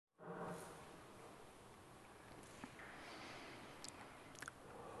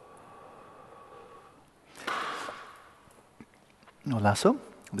Olaso.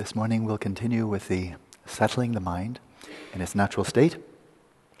 This morning we'll continue with the settling the mind in its natural state.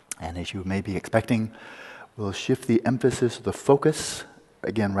 And as you may be expecting, we'll shift the emphasis, the focus,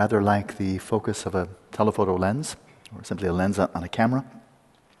 again, rather like the focus of a telephoto lens, or simply a lens on a camera.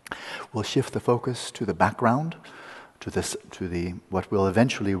 We'll shift the focus to the background, to what will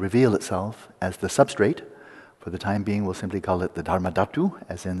eventually reveal itself as the substrate. For the time being, we'll simply call it the Dharma Dhatu,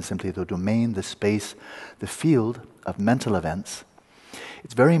 as in simply the domain, the space, the field of mental events.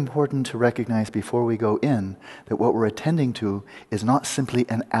 It's very important to recognize before we go in that what we're attending to is not simply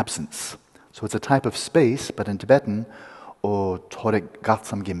an absence. So it's a type of space, but in Tibetan, o torik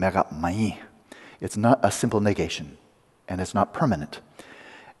gatsam gi mega mai. It's not a simple negation, and it's not permanent.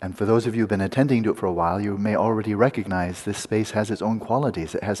 And for those of you who've been attending to it for a while, you may already recognize this space has its own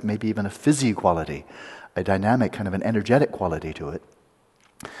qualities. It has maybe even a fizzy quality, a dynamic, kind of an energetic quality to it.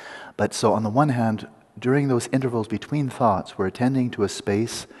 But so on the one hand, during those intervals between thoughts, we're attending to a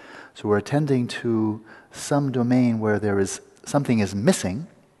space, so we're attending to some domain where something is missing,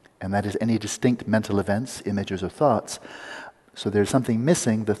 and that is any distinct mental events, images, or thoughts. So there's something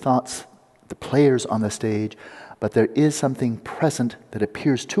missing, the thoughts, the players on the stage, but there is something present that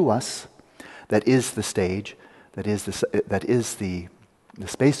appears to us, that is the stage, that is the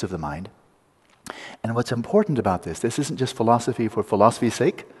space of the mind. And what's important about this isn't just philosophy for philosophy's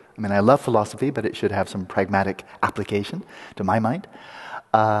sake. I mean, I love philosophy, but it should have some pragmatic application to my mind,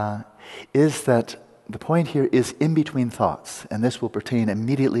 is that the point here is in between thoughts, and this will pertain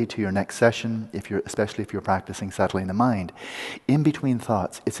immediately to your next session, especially if you're practicing settling the mind. In between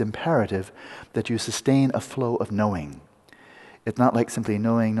thoughts, it's imperative that you sustain a flow of knowing. It's not like simply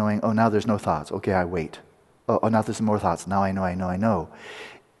knowing, oh, now there's no thoughts, okay, I wait. Oh, now there's some more thoughts, now I know.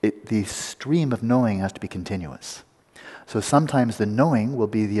 The stream of knowing has to be continuous. So sometimes the knowing will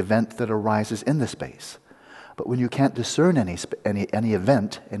be the event that arises in the space. But when you can't discern any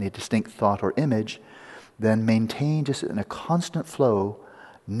event, any distinct thought or image, then maintain just in a constant flow,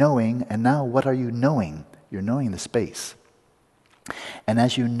 knowing, and now what are you knowing? You're knowing the space. And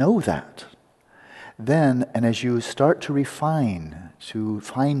as you know that, then, and as you start to refine, to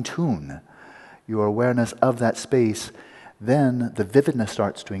fine-tune your awareness of that space, then the vividness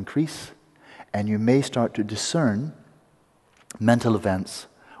starts to increase, and you may start to discern mental events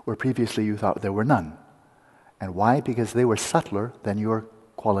where previously you thought there were none. And why? Because they were subtler than your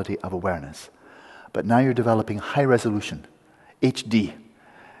quality of awareness. But now you're developing high resolution, HD,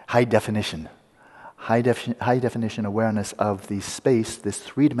 high definition awareness of the space, this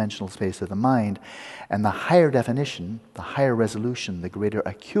three-dimensional space of the mind, and the higher definition, the higher resolution, the greater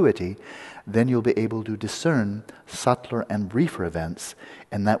acuity, then you'll be able to discern subtler and briefer events,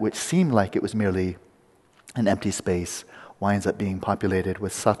 and that which seemed like it was merely an empty space winds up being populated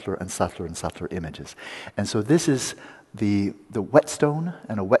with subtler and subtler and subtler images. And so this is the whetstone,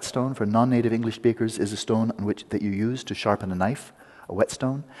 and a whetstone for non-native English speakers is a stone on that you use to sharpen a knife, a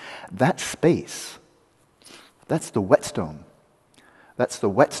whetstone. That space, that's the whetstone. That's the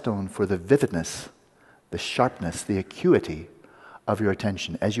whetstone for the vividness, the sharpness, the acuity of your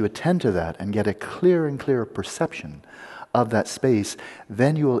attention. As you attend to that and get a clearer and clearer perception of that space,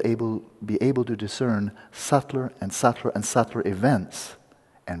 then you will be able to discern subtler and subtler and subtler events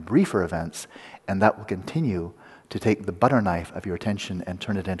and briefer events, and that will continue to take the butter knife of your attention and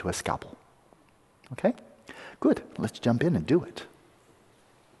turn it into a scalpel. Okay? Good. Let's jump in and do it.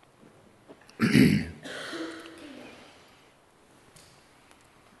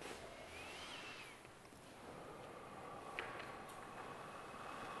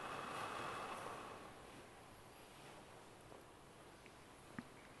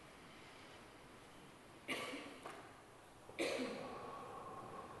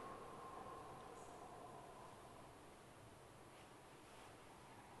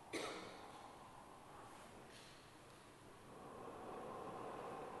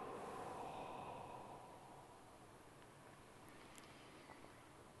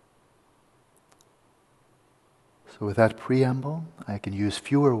 So with that preamble, I can use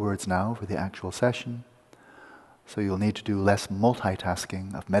fewer words now for the actual session. So you'll need to do less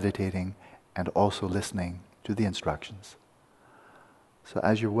multitasking of meditating and also listening to the instructions. So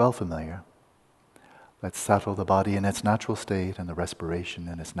as you're well familiar, let's settle the body in its natural state and the respiration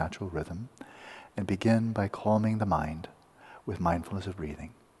in its natural rhythm, and begin by calming the mind with mindfulness of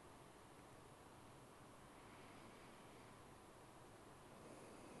breathing.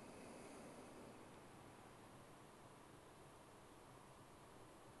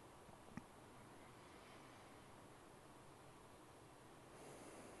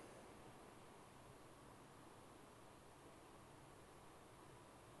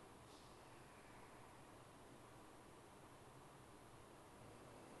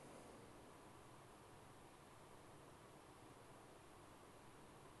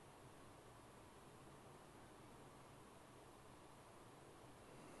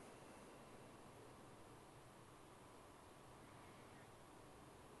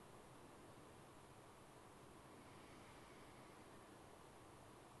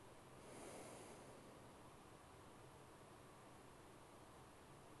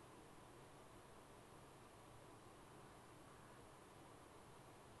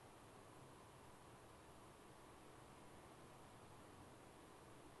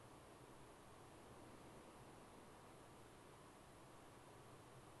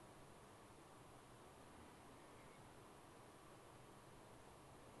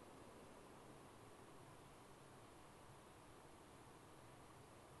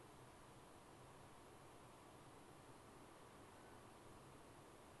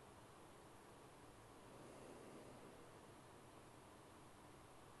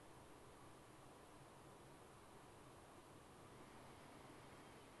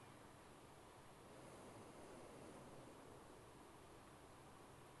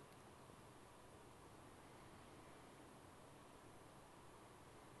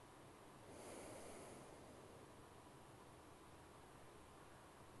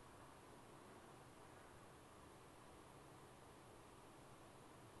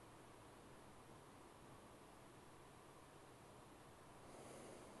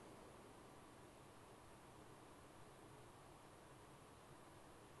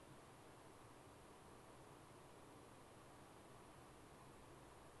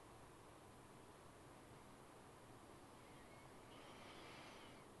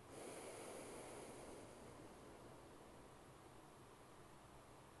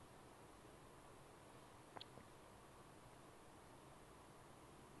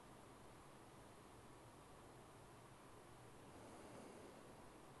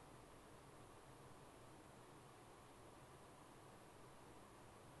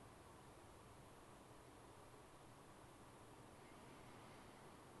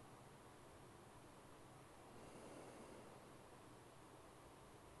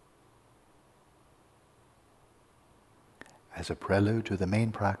 as a prelude to the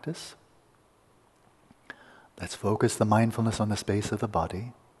main practice, let's focus the mindfulness on the space of the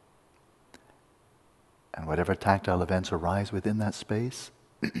body, and whatever tactile events arise within that space,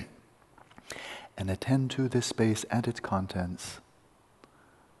 and attend to this space and its contents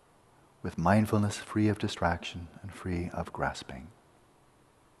with mindfulness free of distraction and free of grasping.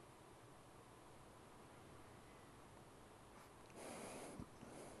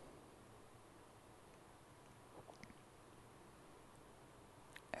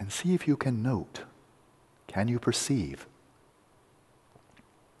 And see if you can note, can you perceive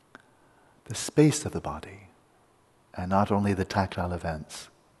the space of the body and not only the tactile events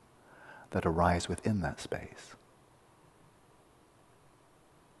that arise within that space.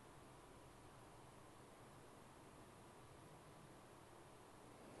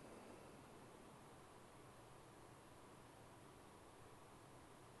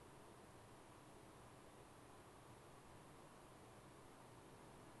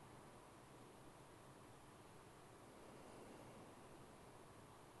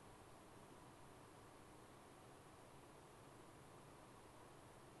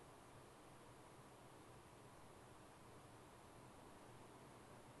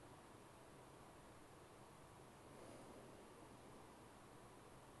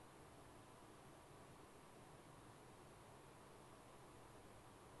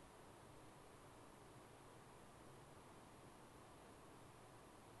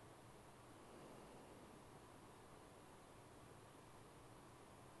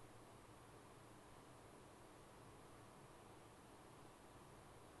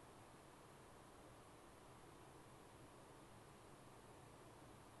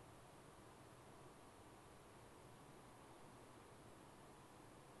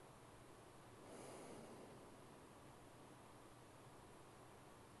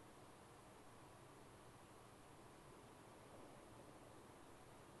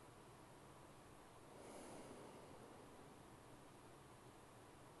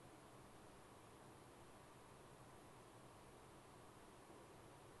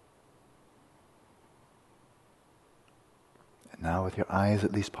 Now with your eyes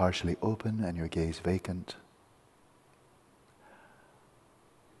at least partially open and your gaze vacant,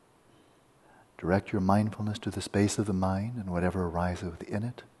 direct your mindfulness to the space of the mind and whatever arises within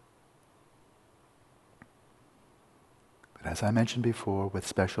it. But as I mentioned before, with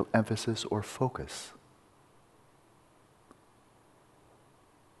special emphasis or focus.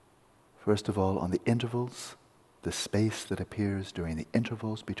 First of all, on the intervals, the space that appears during the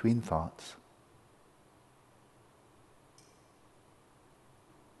intervals between thoughts.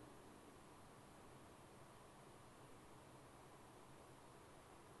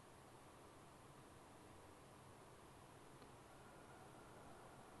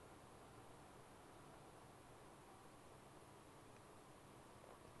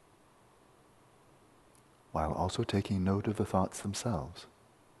 While also taking note of the thoughts themselves.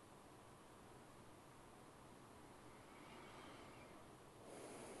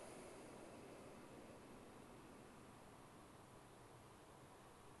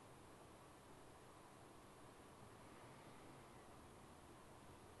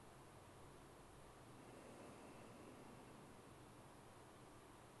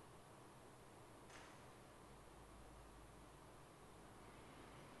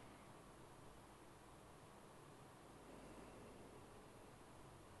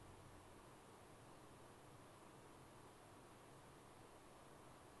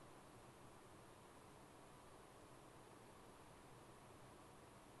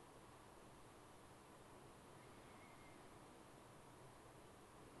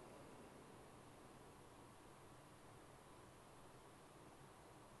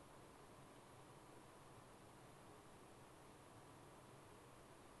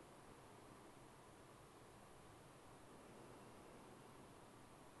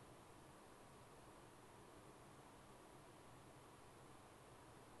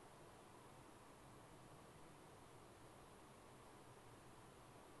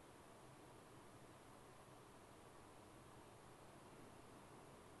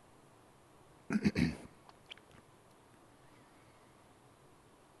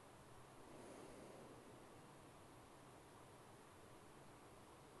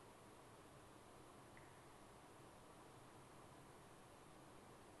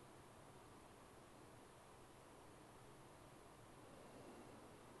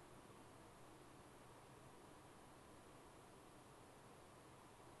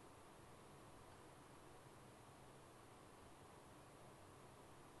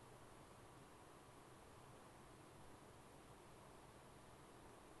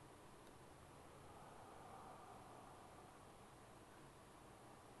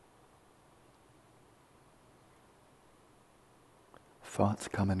 Thoughts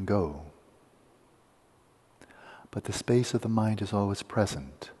come and go. But the space of the mind is always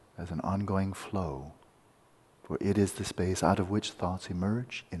present as an ongoing flow, for it is the space out of which thoughts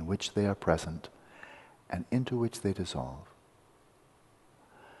emerge, in which they are present, and into which they dissolve.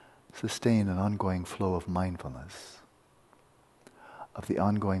 Sustain an ongoing flow of mindfulness, of the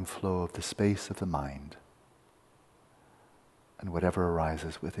ongoing flow of the space of the mind, and whatever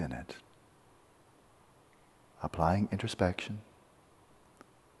arises within it. Applying introspection,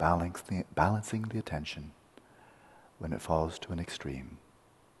 balancing the attention when it falls to an extreme.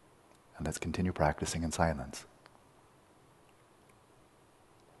 And let's continue practicing in silence.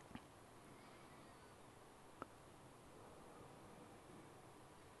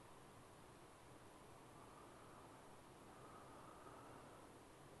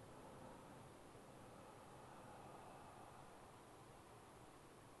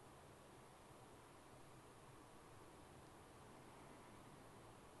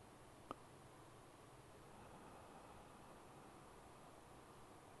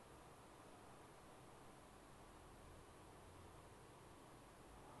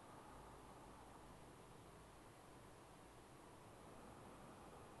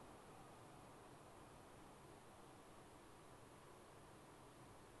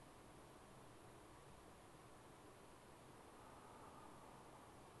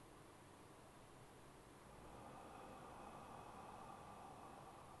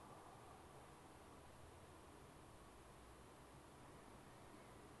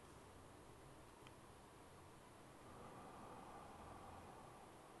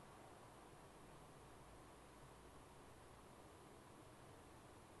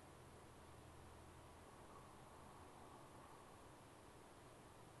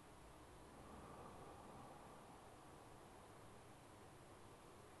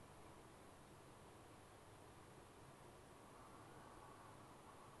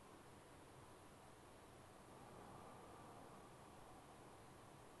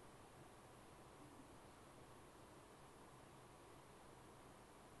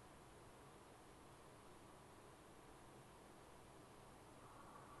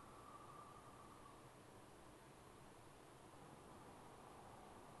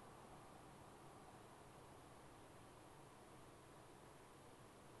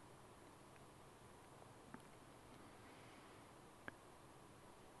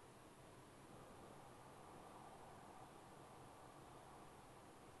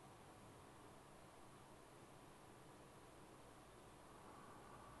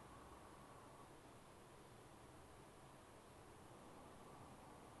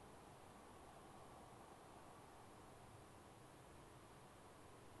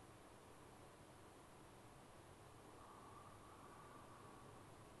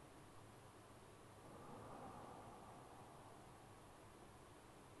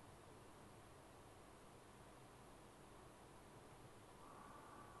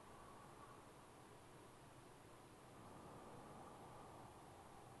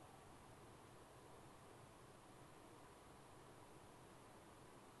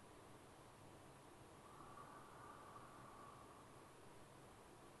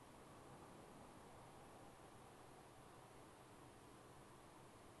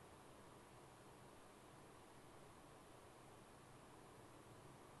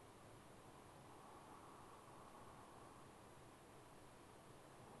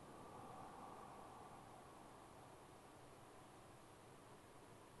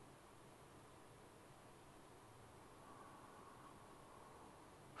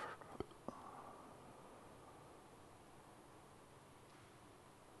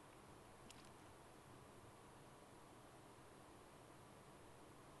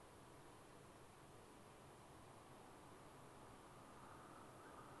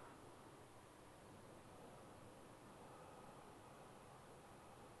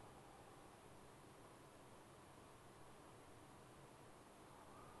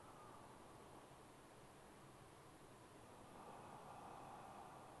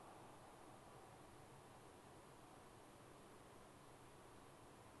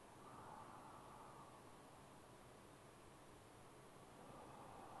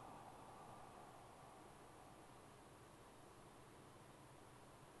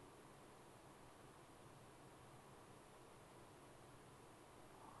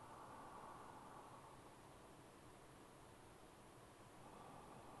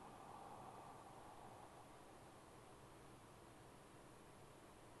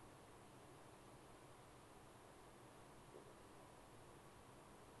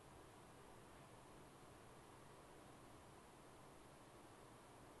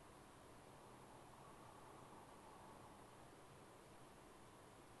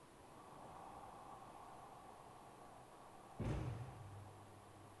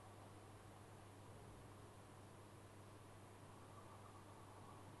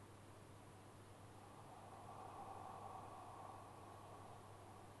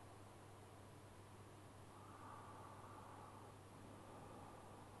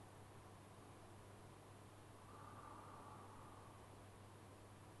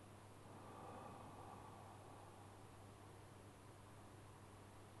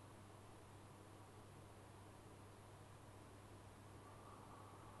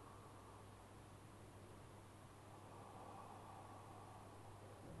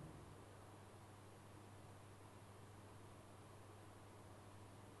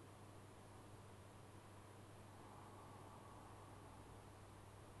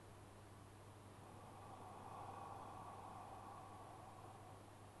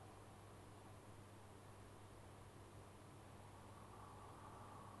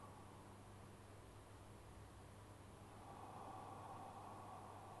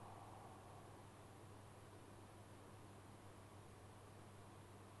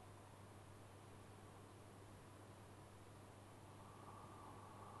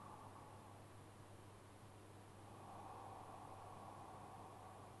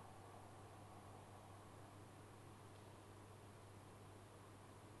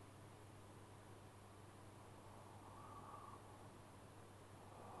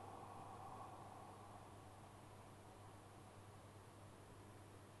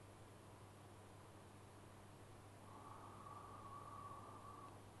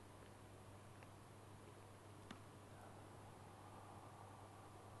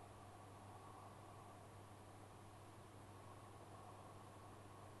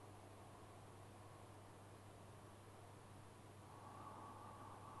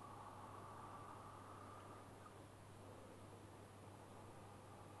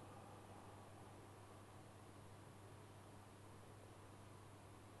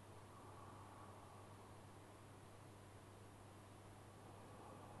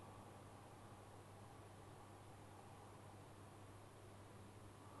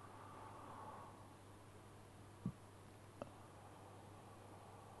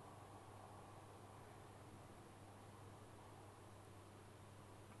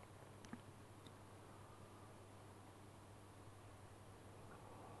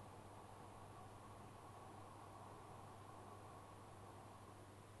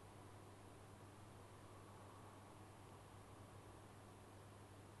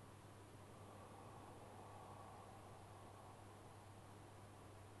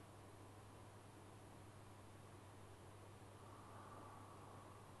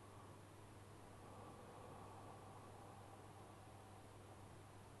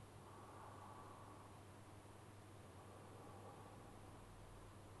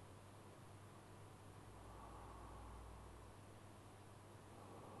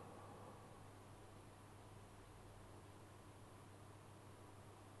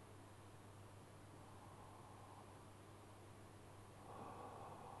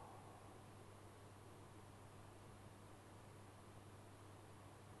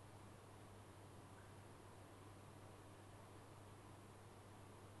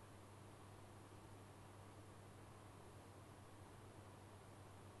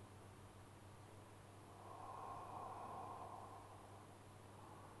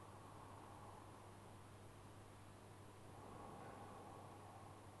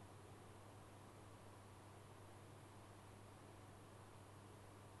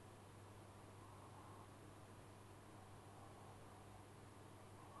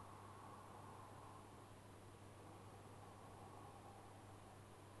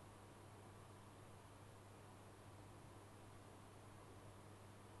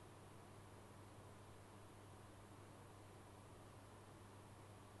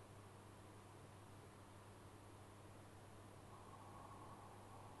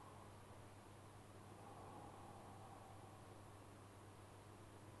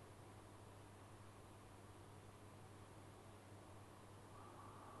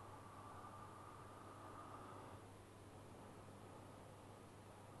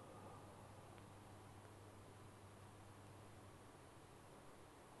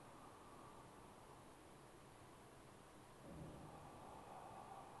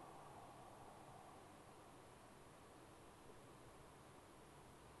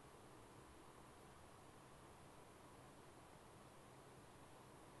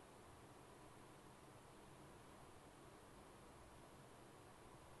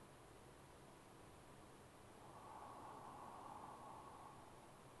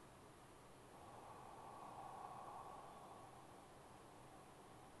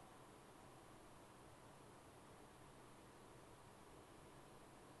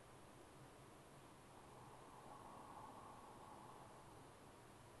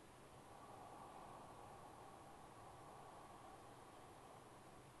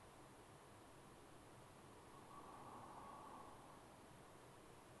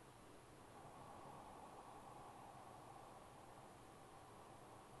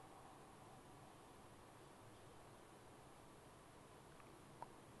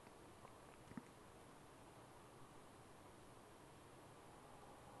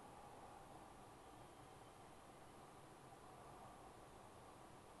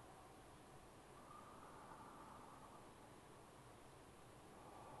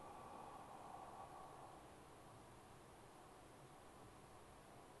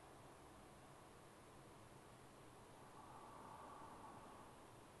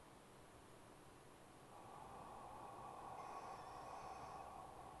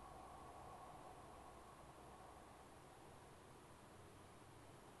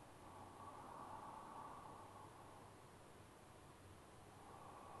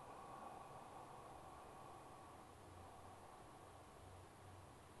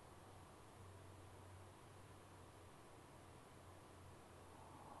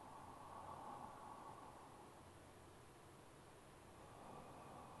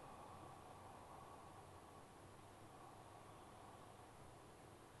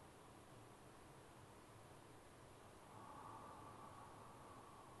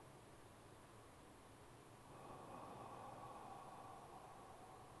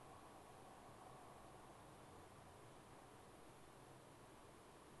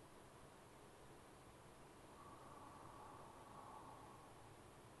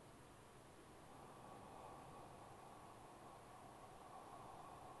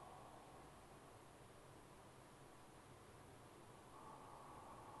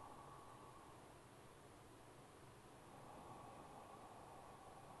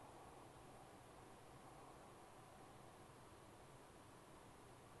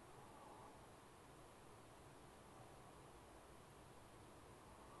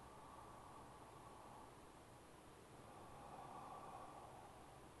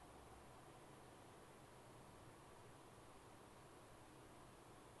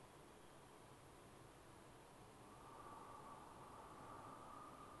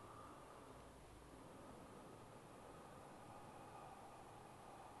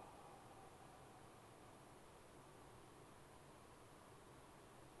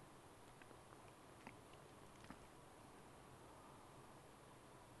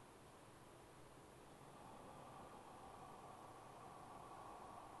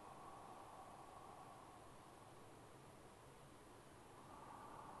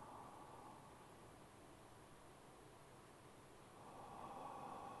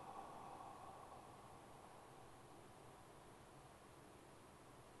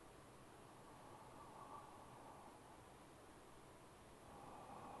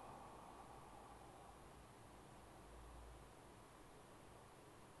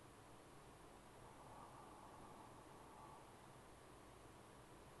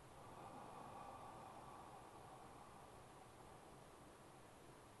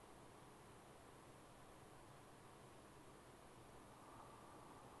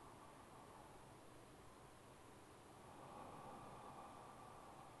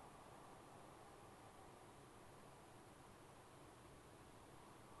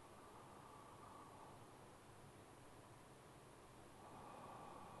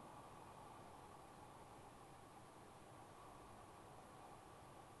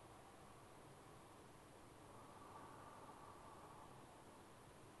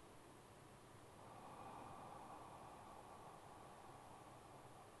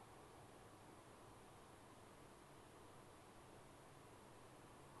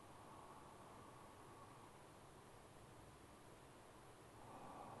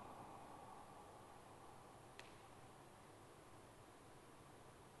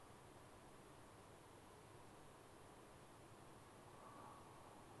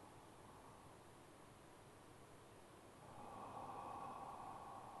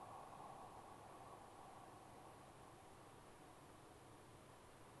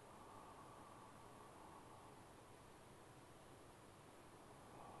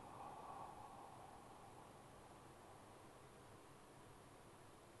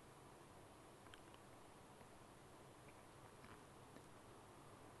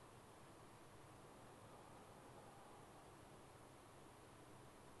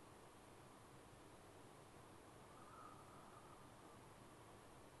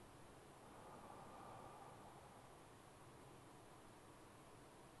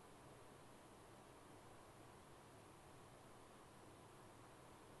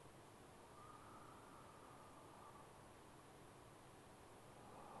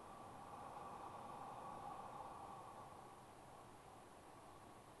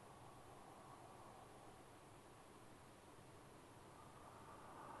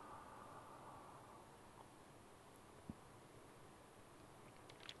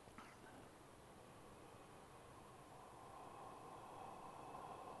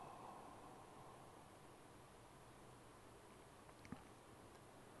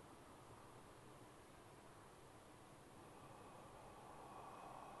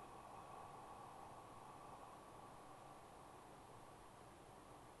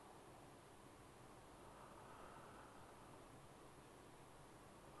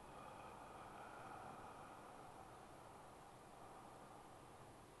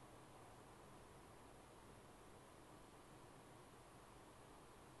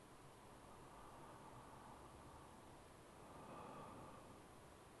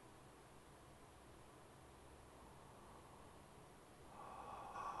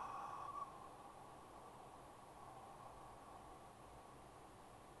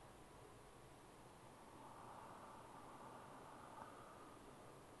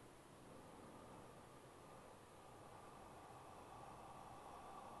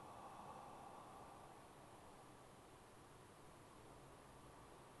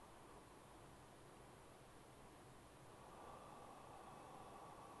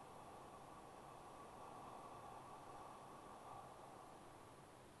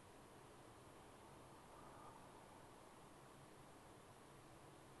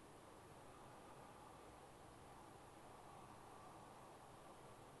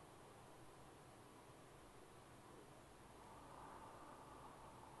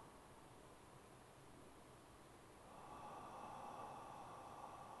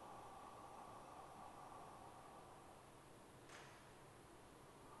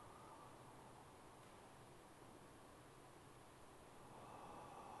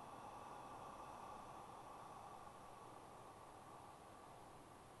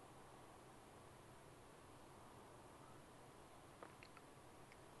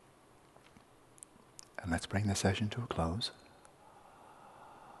 And let's bring the session to a close.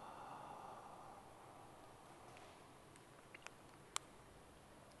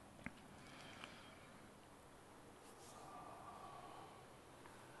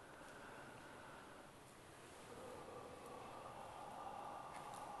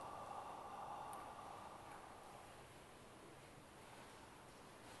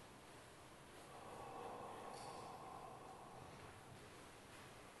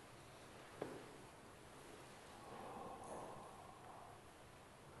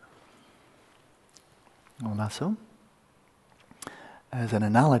 Well, not so. As an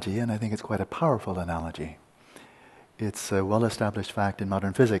analogy, and I think it's quite a powerful analogy, it's a well-established fact in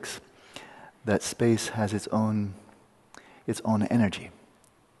modern physics that space has its own energy.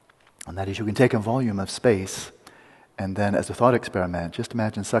 And that is, you can take a volume of space and then, as a thought experiment, just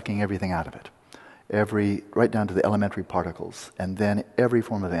imagine sucking everything out of it. Right down to the elementary particles, and then every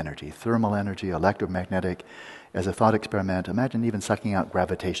form of energy, thermal energy, electromagnetic. As a thought experiment, imagine even sucking out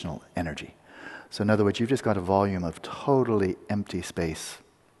gravitational energy. So in other words, you've just got a volume of totally empty space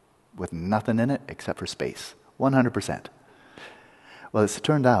with nothing in it except for space, 100%. Well, it's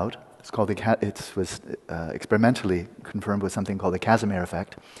turned out, it was experimentally confirmed with something called the Casimir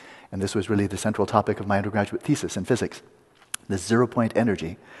effect, and this was really the central topic of my undergraduate thesis in physics. The zero-point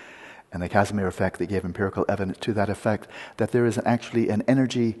energy and the Casimir effect that gave empirical evidence to that effect, that there is actually an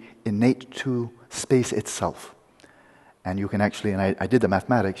energy innate to space itself. And you can actually, and I did the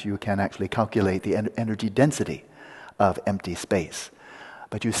mathematics, you can actually calculate the energy density of empty space.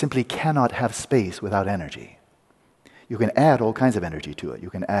 But you simply cannot have space without energy. You can add all kinds of energy to it.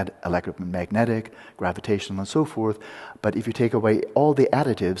 You can add electromagnetic, gravitational, and so forth. But if you take away all the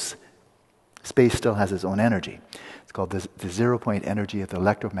additives, space still has its own energy. It's called the zero-point energy of the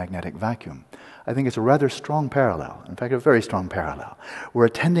electromagnetic vacuum. I think it's a rather strong parallel. In fact, a very strong parallel. We're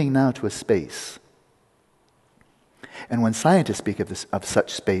attending now to a space. And when scientists speak of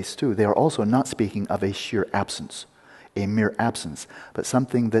such space too, they are also not speaking of a sheer absence, a mere absence, but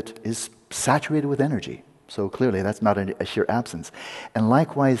something that is saturated with energy. So clearly that's not a sheer absence. And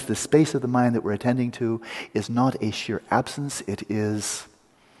likewise, the space of the mind that we're attending to is not a sheer absence, it is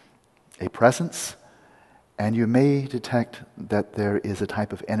a presence. And you may detect that there is a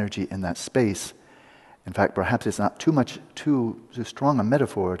type of energy in that space. In fact, perhaps it's not too strong a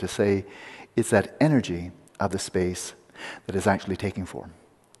metaphor to say it's that energy of the space that is actually taking form,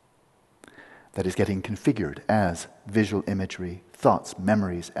 that is getting configured as visual imagery, thoughts,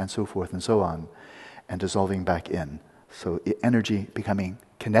 memories, and so forth and so on, and dissolving back in. So energy becoming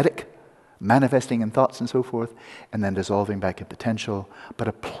kinetic, manifesting in thoughts and so forth, and then dissolving back in potential, but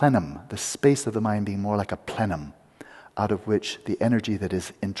a plenum, the space of the mind being more like a plenum, out of which the energy that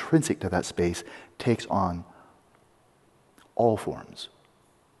is intrinsic to that space takes on all forms.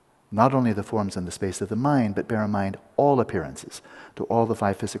 Not only the forms in the space of the mind, but bear in mind all appearances to all the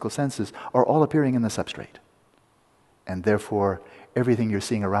five physical senses are all appearing in the substrate. And therefore, everything you're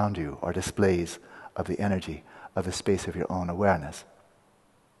seeing around you are displays of the energy of the space of your own awareness.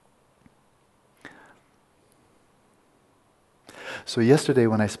 So yesterday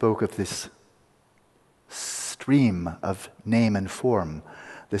when I spoke of this stream of name and form,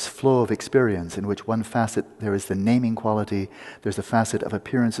 this flow of experience in which one facet, there is the naming quality, there's the facet of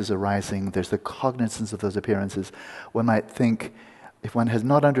appearances arising, there's the cognizance of those appearances. One might think, if one has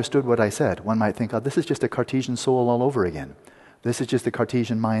not understood what I said, one might think, oh, this is just a Cartesian soul all over again. This is just the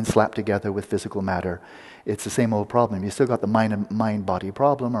Cartesian mind slapped together with physical matter. It's the same old problem. You still got the mind-body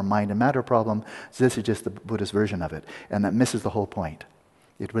problem or mind and matter problem. So this is just the Buddhist version of it. And that misses the whole point.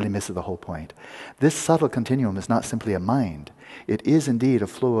 It really misses the whole point. This subtle continuum is not simply a mind. It is indeed a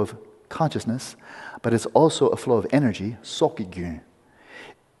flow of consciousness, but it's also a flow of energy, sokigyu,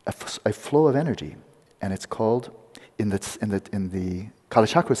 a flow of energy. And it's called, in the Kala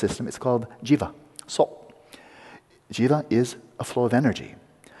Chakra system, it's called jiva, so. Jiva is a flow of energy.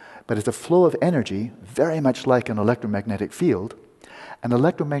 But it's a flow of energy very much like an electromagnetic field. An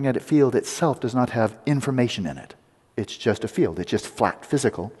electromagnetic field itself does not have information in it. It's just a field. It's just flat,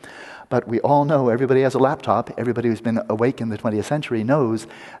 physical. But we all know, everybody has a laptop. Everybody who's been awake in the 20th century knows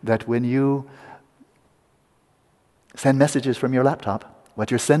that when you send messages from your laptop, what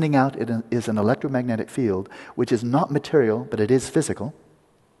you're sending out is an electromagnetic field, which is not material, but it is physical,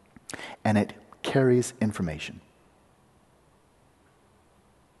 and it carries information.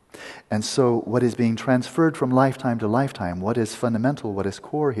 And so what is being transferred from lifetime to lifetime, what is fundamental, what is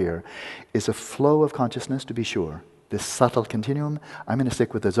core here, is a flow of consciousness, to be sure. This subtle continuum, I'm going to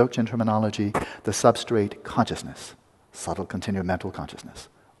stick with the Dzogchen terminology, the substrate consciousness, subtle continuum mental consciousness,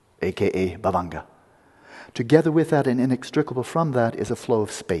 aka bhavanga. Together with that and inextricable from that is a flow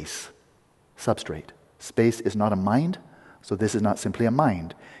of space, substrate, Space is not a mind, so this is not simply a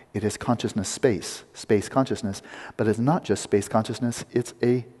mind. It is consciousness space, space consciousness, but it's not just space consciousness, it's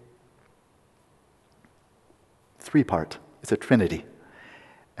a three-part, it's a trinity.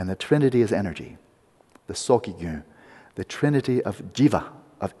 And the trinity is energy, the Sokigyu, the trinity of jiva,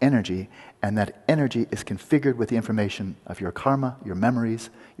 of energy, and that energy is configured with the information of your karma, your memories,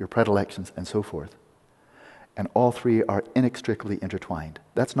 your predilections, and so forth. And all three are inextricably intertwined.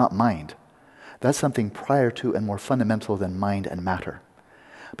 That's not mind. That's something prior to and more fundamental than mind and matter.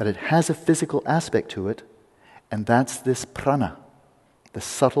 But it has a physical aspect to it, and that's this prana, the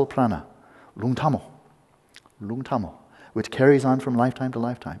subtle prana, lungtamo, which carries on from lifetime to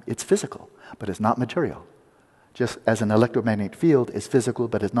lifetime. It's physical, but it's not material. Just as an electromagnetic field is physical,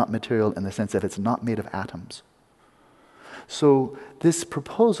 but it's not material in the sense that it's not made of atoms. So this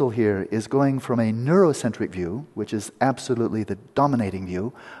proposal here is going from a neurocentric view, which is absolutely the dominating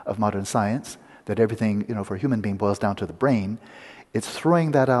view of modern science, that everything, for a human being boils down to the brain. It's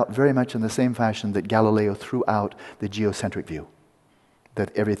throwing that out very much in the same fashion that Galileo threw out the geocentric view,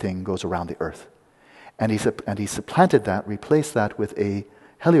 that everything goes around the earth. And he supplanted that, replaced that with a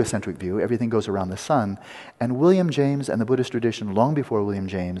heliocentric view, everything goes around the sun. And William James and the Buddhist tradition, long before William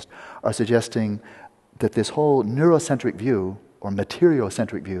James, are suggesting that this whole neurocentric view, or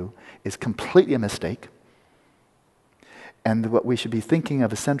materiocentric view, is completely a mistake. And what we should be thinking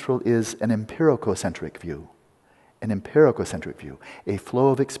of as central is an empiricocentric view. An empiricocentric view, a flow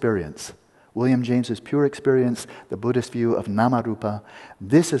of experience. William James's pure experience, the Buddhist view of Namarupa,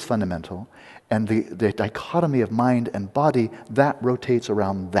 this is fundamental. And the dichotomy of mind and body, that rotates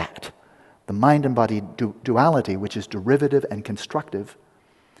around that. The mind and body duality, which is derivative and constructive,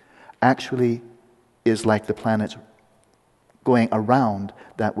 actually is like the planets going around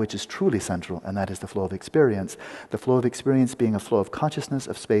that which is truly central, and that is the flow of experience. The flow of experience being a flow of consciousness,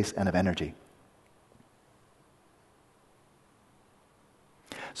 of space, and of energy.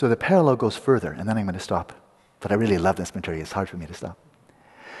 So the parallel goes further, and then I'm going to stop. But I really love this material, it's hard for me to stop.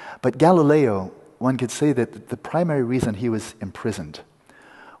 But Galileo, one could say that the primary reason he was imprisoned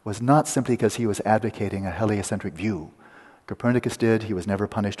was not simply because he was advocating a heliocentric view. Copernicus did, he was never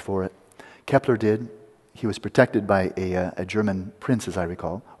punished for it. Kepler did, he was protected by a German prince, as I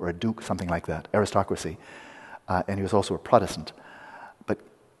recall, or a duke, something like that, aristocracy. And he was also a Protestant. But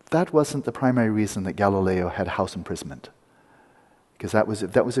that wasn't the primary reason that Galileo had house imprisonment. Because that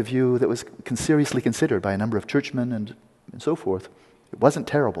was a view that was seriously considered by a number of churchmen and so forth. It wasn't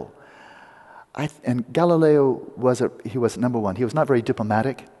terrible. And Galileo was number one, he was not very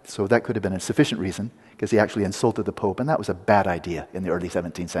diplomatic, so that could have been a sufficient reason, because he actually insulted the Pope, and that was a bad idea in the early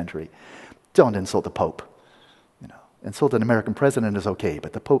 17th century. Don't insult the Pope. Insult an American president is okay,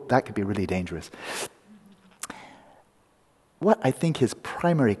 but the Pope, that could be really dangerous. What I think his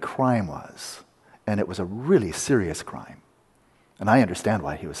primary crime was, and it was a really serious crime, and I understand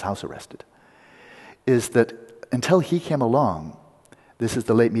why he was house arrested, is that until he came along, this is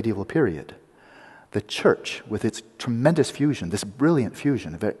the late medieval period, the church, with its tremendous fusion, this brilliant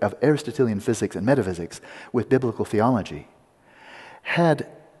fusion of Aristotelian physics and metaphysics with biblical theology, had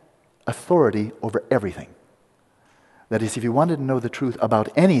authority over everything. That is, if you wanted to know the truth about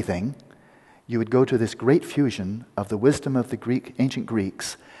anything, you would go to this great fusion of the wisdom of the ancient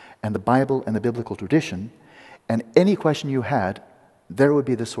Greeks and the Bible and the biblical tradition, and any question you had, there would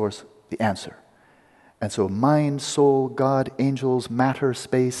be the source, the answer. And so mind, soul, God, angels, matter,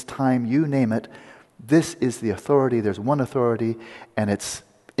 space, time, you name it, this is the authority. There's one authority, and it's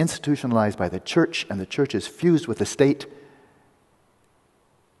institutionalized by the church, and the church is fused with the state.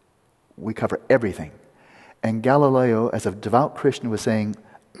 We cover everything. And Galileo, as a devout Christian, was saying,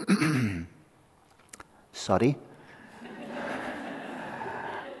 sorry.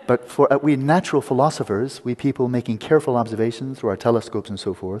 But for we natural philosophers, we people making careful observations through our telescopes and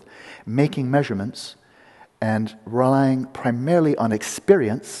so forth, making measurements, and relying primarily on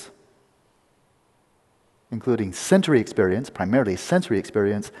experience, including sensory experience, primarily sensory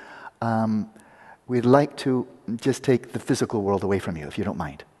experience, we'd like to just take the physical world away from you, if you don't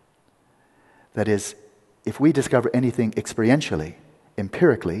mind. That is, if we discover anything experientially,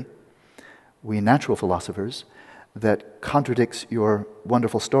 empirically, we natural philosophers, that contradicts your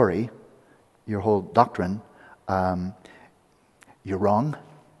wonderful story, your whole doctrine, you're wrong.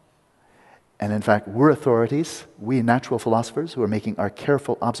 And in fact, we're authorities, we natural philosophers who are making our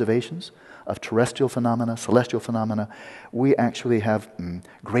careful observations of terrestrial phenomena, celestial phenomena, we actually have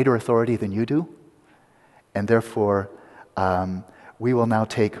greater authority than you do. And therefore, we will now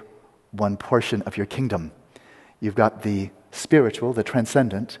take one portion of your kingdom. You've got the spiritual, the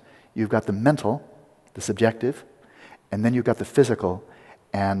transcendent, you've got the mental, the subjective, and then you've got the physical,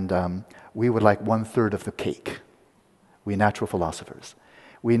 and we would like 1/3 of the cake. We natural philosophers.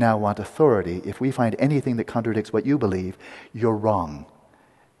 We now want authority. If we find anything that contradicts what you believe, you're wrong.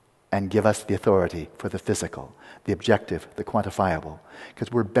 And give us the authority for the physical, the objective, the quantifiable,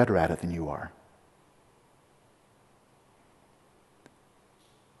 because we're better at it than you are.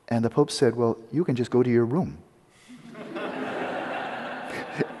 And the Pope said, well, you can just go to your room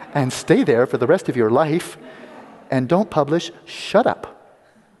and stay there for the rest of your life and don't publish, shut up.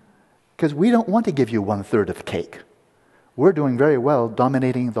 Because we don't want to give you 1/3 of the cake. We're doing very well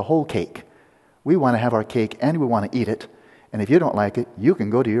dominating the whole cake. We want to have our cake and we want to eat it. And if you don't like it, you can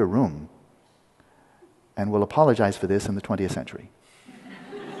go to your room. And we'll apologize for this in the 20th century.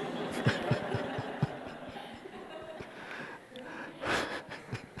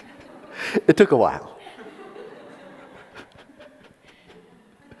 It took a while.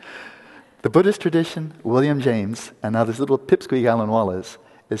 The Buddhist tradition, William James, and now this little pipsqueak Alan Wallace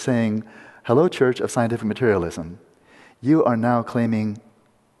is saying, hello, Church of Scientific Materialism. You are now claiming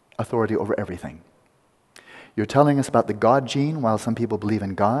authority over everything. You're telling us about the God gene while some people believe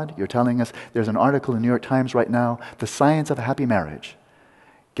in God. You're telling us there's an article in the New York Times right now, The Science of a Happy Marriage.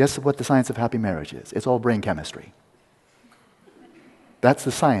 Guess what the science of happy marriage is? It's all brain chemistry. That's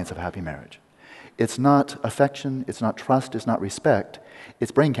the science of happy marriage. It's not affection, it's not trust, it's not respect,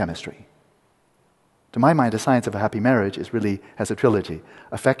 it's brain chemistry. To my mind, the science of a happy marriage has a trilogy: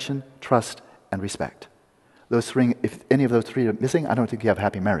 affection, trust, and respect. Those three, if any of those three are missing, I don't think you have a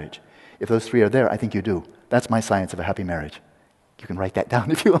happy marriage. If those three are there, I think you do. That's my science of a happy marriage. You can write that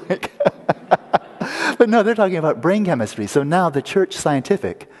down if you like. But no, they're talking about brain chemistry. So now the Church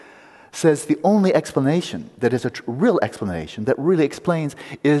Scientific says the only explanation that is a real explanation that really explains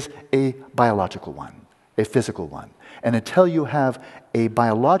is a biological one, a physical one. And until you have a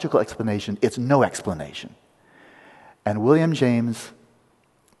biological explanation, it's no explanation. And William James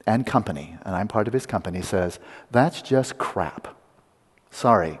and company, and I'm part of his company, says, that's just crap.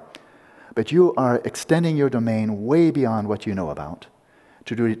 Sorry. But you are extending your domain way beyond what you know about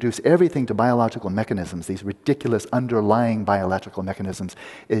to reduce everything to biological mechanisms. These ridiculous underlying biological mechanisms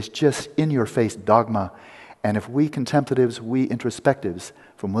is just in-your-face dogma. And if we contemplatives, we introspectives,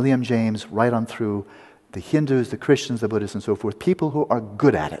 from William James right on through the Hindus, the Christians, the Buddhists, and so forth, people who are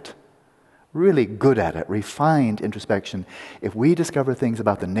good at it, really good at it, refined introspection, if we discover things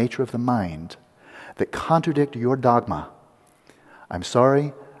about the nature of the mind that contradict your dogma, I'm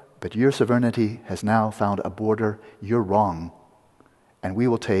sorry, but your sovereignty has now found a border. You're wrong. And we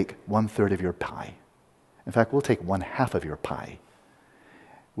will take 1/3 of your pie. In fact, we'll take 1/2 of your pie.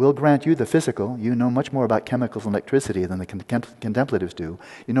 We'll grant you the physical. You know much more about chemicals and electricity than the contemplatives do.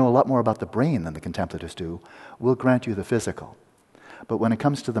 You know a lot more about the brain than the contemplatives do. We'll grant you the physical. But when it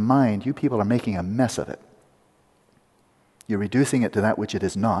comes to the mind, you people are making a mess of it. You're reducing it to that which it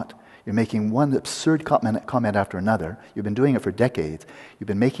is not. You're making one absurd comment after another. You've been doing it for decades. You've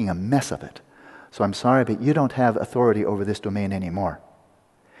been making a mess of it. So I'm sorry, but you don't have authority over this domain anymore.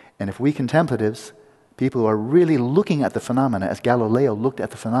 And if we contemplatives, people who are really looking at the phenomena as Galileo looked at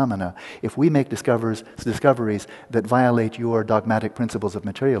the phenomena, if we make discoveries that violate your dogmatic principles of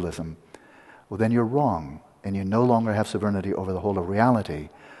materialism, well, then you're wrong, and you no longer have sovereignty over the whole of reality.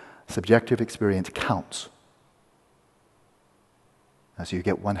 Subjective experience counts. So you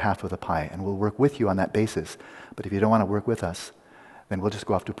get 1/2 of the pie, and we'll work with you on that basis. But if you don't want to work with us, then we'll just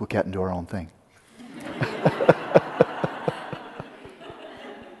go off to Phuket and do our own thing.